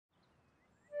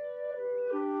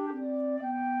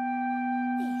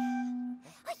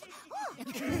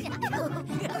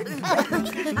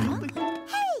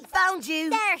Hey! Found you!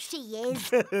 There she is.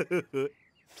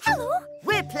 Hello.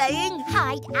 We're playing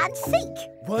Hide and seek.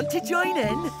 Want to join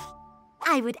in?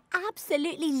 I would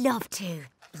absolutely love to.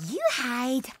 You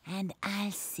hide and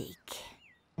I'll seek.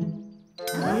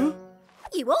 Huh?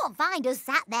 You won't find us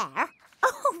sat there.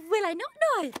 Oh, will I not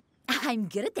know? I'm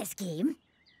good at this game.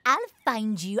 I'll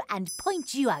find you and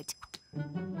point you out.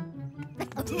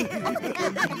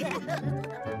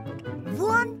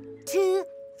 1, 2,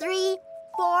 3,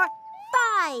 4,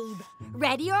 5.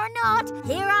 Ready or not,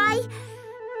 here I...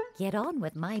 Get on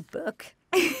with my book.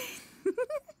 Hey!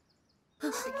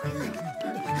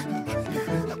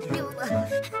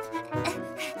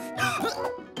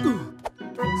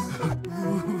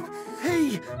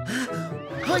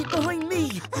 Hide behind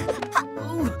me!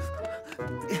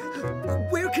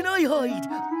 Where can I hide?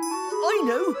 I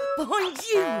know! Behind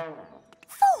you!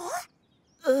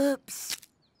 4? Oops.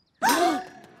 4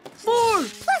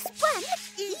 Plus 1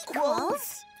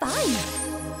 equals 5.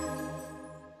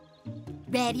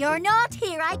 Ready or not,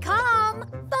 here I come.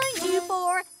 Find you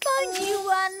 4, find you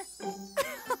 1.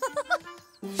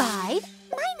 5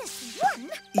 minus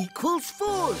 1 equals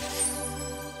 4.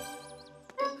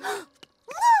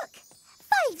 Look!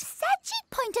 5 said she'd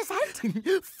point us out.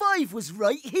 5 was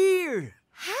right here.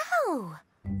 How?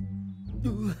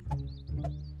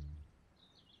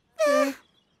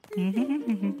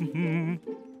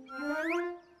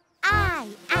 I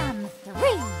am 3,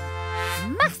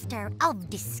 master of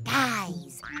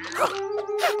disguise.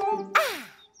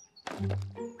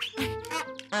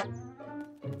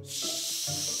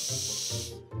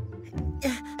 Shh.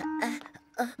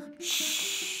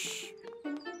 Shh.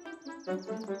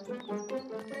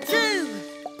 2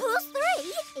 Plus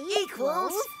 3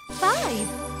 equals 5.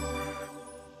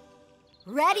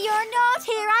 Ready or not,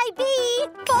 here I be.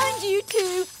 Find you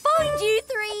 2, find you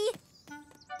 3.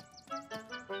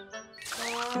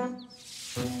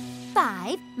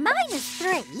 5 minus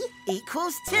 3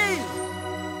 equals 2.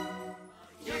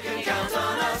 You can count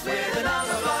on us with the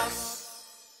Numberblocks.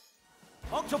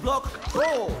 Octoblock,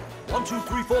 crawl. 1, 2,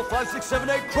 3, 4, 5, 6, 7,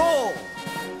 8, crawl.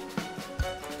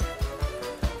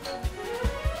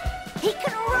 He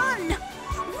can run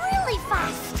really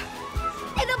fast,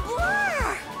 in a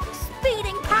blur,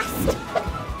 speeding past.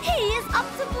 He is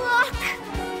Octoblock.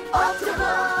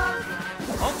 Octoblock.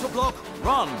 Octoblock,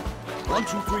 run. 1,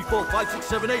 2, 3, 4, 5, 6,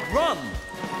 7, 8, run.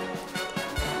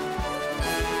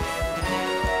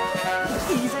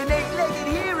 He's an 8-legged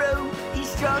hero. He's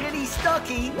strong and he's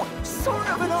stocky. Sort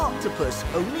of an octopus,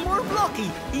 only more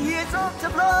blocky. He is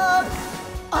Octoblock.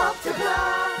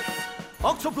 Octoblock.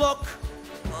 Octoblock.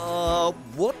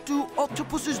 What do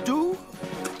octopuses do?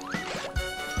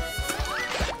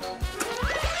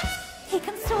 He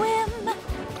can swim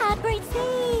and breathe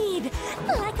seed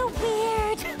like a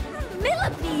weird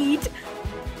millipede.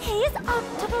 He is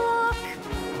Octoblock.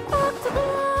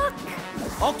 Octoblock.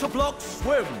 Octoblock,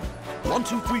 swim. 1,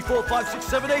 2, 3, 4, 5, 6,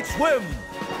 7, 8, swim.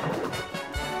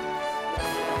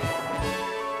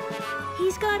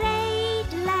 He's got 8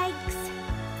 legs.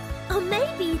 Or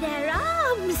maybe they're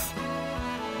arms.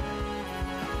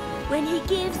 When he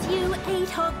gives you 8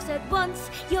 hugs at once,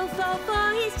 you'll fall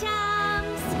for his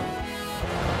charms.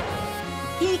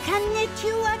 He can knit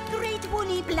you a great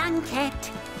woolly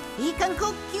blanket. He can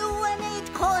cook you an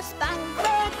 8-course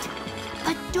banquet.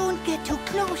 But don't get too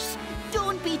close.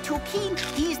 Don't be too keen.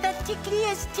 He's the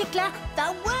tickliest tickler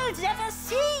the world's ever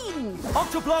seen.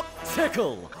 Octoblock,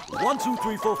 tickle. 1, 2,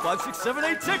 3, 4, 5, 6, 7,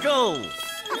 8, tickle.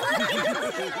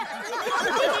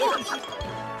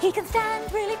 He can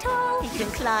stand really tall. He can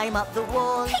climb up the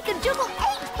wall. He can juggle 8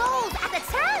 balls at a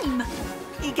time.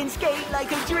 He can skate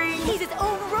like a dream. He's his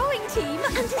own rowing team.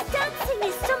 And his dancing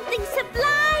is something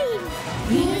sublime.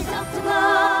 He's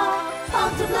Octoblock,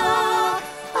 Octoblock,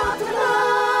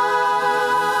 Octoblock.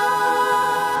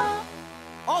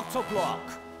 Octoblock.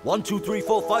 1, 2, 3,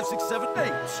 4, 5, 6, 7,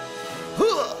 8.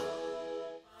 Huh.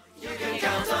 You can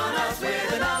count on us with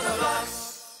the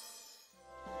Numberblocks.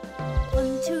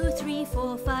 1, 2, 3,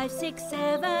 4, 5, 6,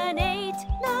 7, 8,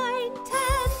 9, 10.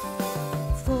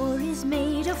 4 is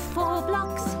made of 4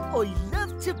 blocks. I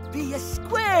love to be a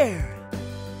square.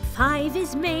 5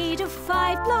 is made of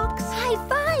 5 blocks. High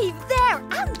 5, there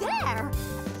and there.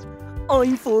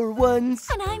 I'm 4 ones.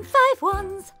 And I'm 5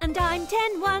 ones. And I'm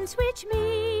 10 ones, which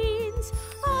means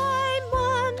I'm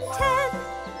 110.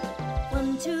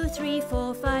 1, 2, 3,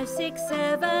 4, 5, 6,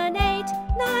 7, 8, 9, 10.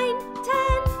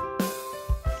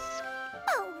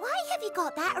 Oh, why have you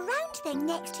got that round thing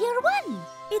next to your 1?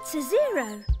 It's a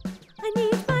 0. I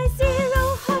need my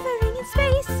 0 hovering in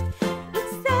space.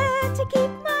 It's there to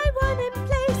keep my 1 in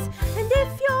place. And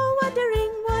if you're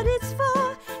wondering what it's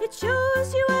for, it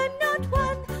shows you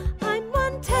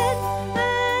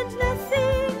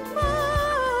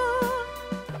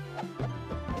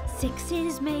 6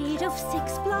 is made of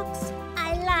 6 blocks.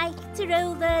 I like to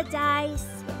roll the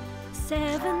dice.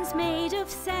 7's made of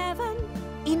 7.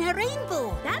 In a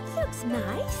rainbow. That looks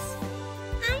nice.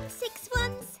 I'm 6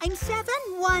 ones. I'm 7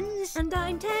 ones. And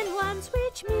I'm 10 ones,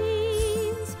 which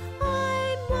means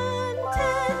I'm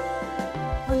 110.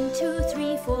 1, 2,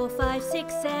 3, 4, 5,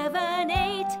 6, 7,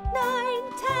 8, 9,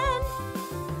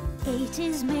 10. 8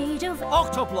 is made of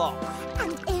Octoblock.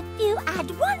 And if you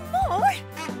add one more,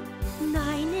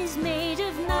 9 is made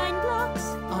of 9 blocks.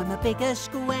 I'm a bigger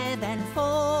square than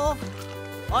 4.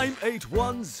 I'm 8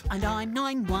 ones. And I'm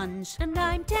 9 ones. And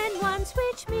I'm 10 ones,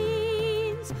 which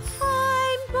means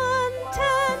I'm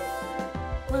 110.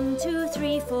 1, 2,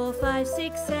 3, 4, 5,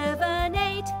 6, 7, 8, 9,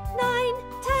 10.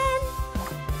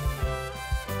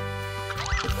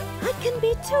 I can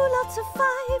be 2 lots of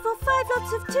 5 or 5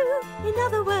 lots of 2. In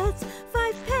other words,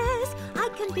 5 pairs. I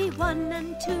can be 1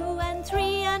 and 2 and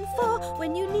 3 and 4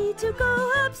 when you need to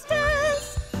go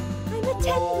upstairs. I'm a 10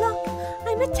 block.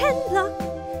 I'm a 10 block.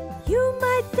 You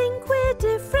might think we're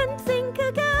different, think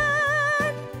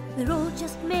again. We're all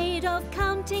just made of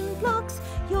counting blocks.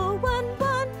 You're 1,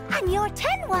 1, And you're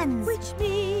 10 ones. which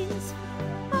means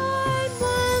I'm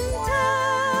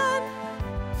 110.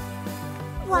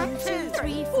 1, 2,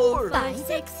 3, 4, 5,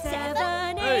 6,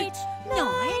 7, 8,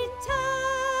 9, 10.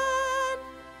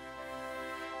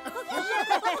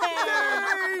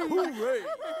 Hooray!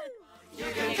 You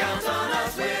can count on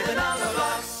us with a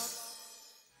Numberblocks.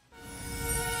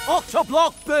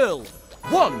 Octoblock Bill.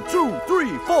 1, 2,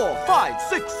 3, 4, 5,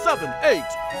 6, 7, 8.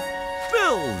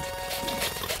 Build.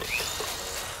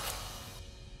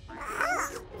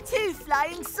 2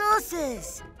 flying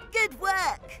saucers. Good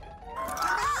work.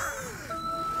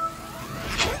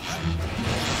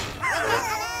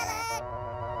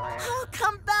 Oh,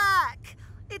 come back.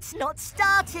 It's not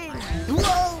starting.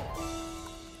 Whoa.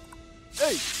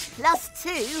 8. Plus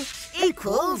 2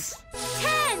 equals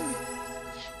 10!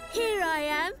 Here I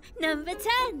am, number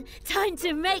 10. Time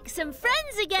to make some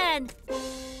friends again.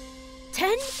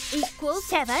 10 equals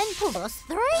 7 plus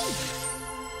 3.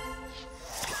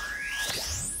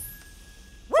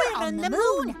 We're on the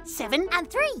moon. 7 and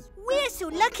 3. We're so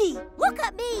lucky. Look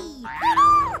at me.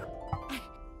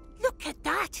 Look at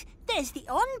that. There's the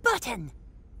on button.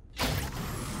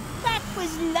 That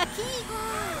was lucky.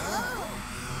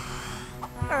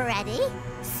 Ready,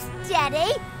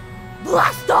 steady,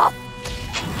 blast off!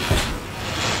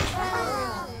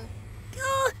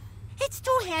 Oh, it's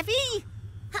too heavy.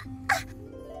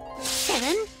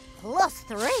 7 plus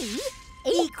 3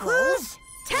 equals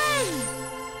 10.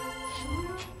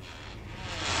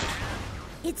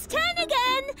 It's 10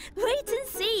 again. Wait and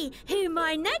see who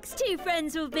my next 2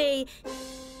 friends will be.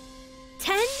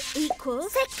 10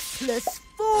 equals 6 plus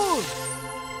 4.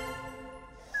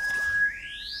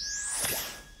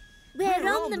 We're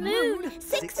on the moon.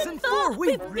 6 and 4.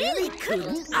 We really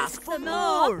couldn't ask for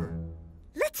more.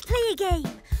 Let's play a game.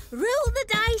 Roll the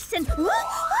dice and...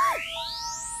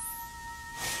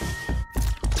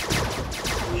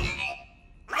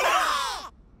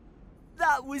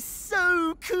 That was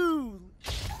so cool.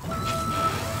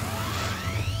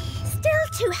 Still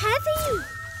too heavy.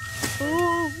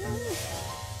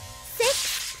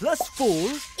 6 Plus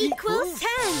 4 equals 10.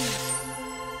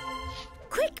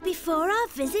 Quick before our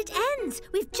visit ends.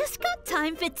 We've just got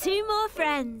time for 2 more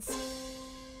friends.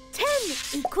 10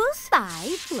 equals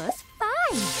 5 plus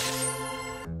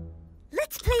 5.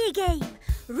 Let's play a game.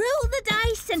 Roll the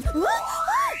dice and...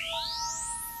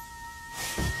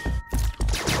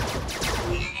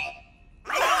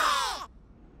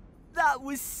 That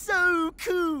was so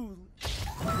cool.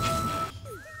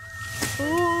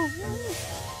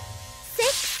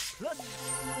 6.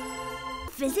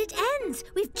 Visit ends.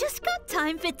 We've just got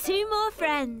time for 2 more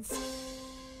friends.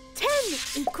 10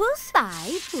 equals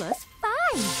 5 plus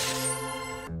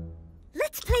 5.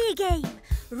 Let's play a game.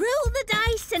 Roll the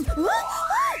dice and...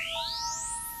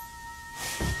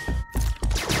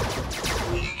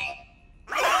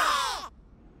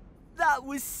 That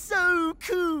was so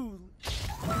cool.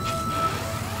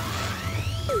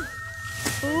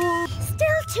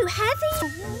 Still too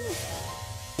heavy.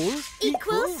 4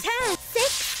 Equals 10.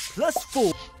 6. plus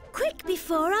 4. Quick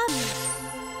before our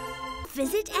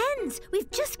visit ends. We've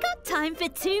just got time for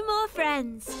 2 more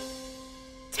friends.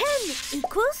 10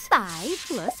 equals 5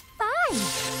 plus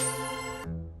 5.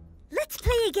 Let's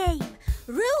play a game.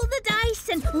 Roll the dice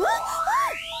and...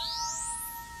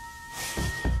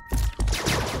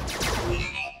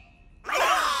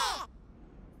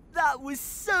 That was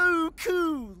so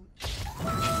cool.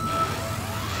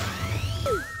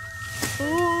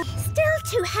 Still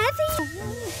too heavy.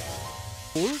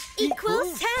 4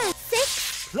 Equals 10.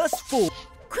 6. plus 4.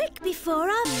 Quick before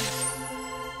our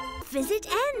visit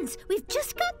ends. We've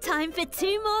just got time for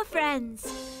 2 more friends.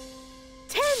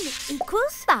 10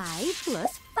 equals 5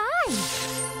 plus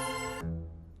 5.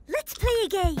 Let's play a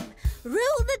game.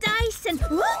 Roll the dice and...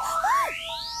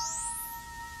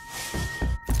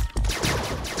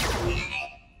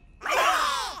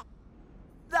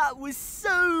 That was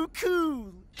so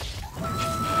cool!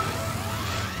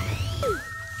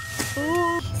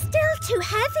 Still too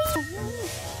heavy.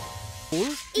 4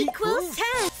 Equals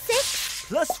 10. 6.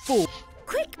 plus 4.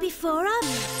 Quick before our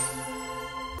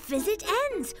visit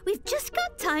ends. We've just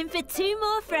got time for 2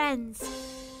 more friends.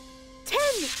 10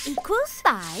 equals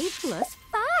 5 plus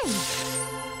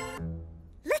 5.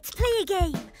 Let's play a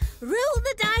game. Roll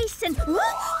the dice and...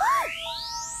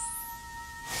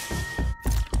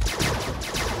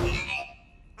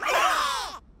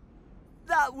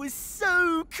 That was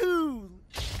so cool!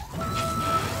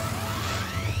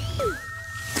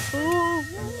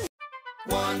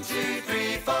 1, 2,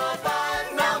 3, 4,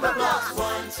 5. Number blocks.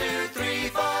 1, 2, 3,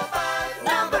 4, 5.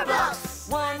 Number blocks.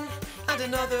 1 and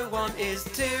another 1 is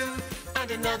 2,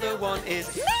 and another 1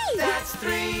 is me. That's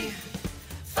 3.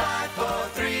 5, 4,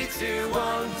 3, 2,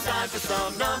 1. Time for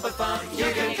some number fun.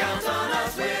 You can count on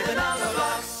us with a number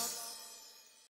box.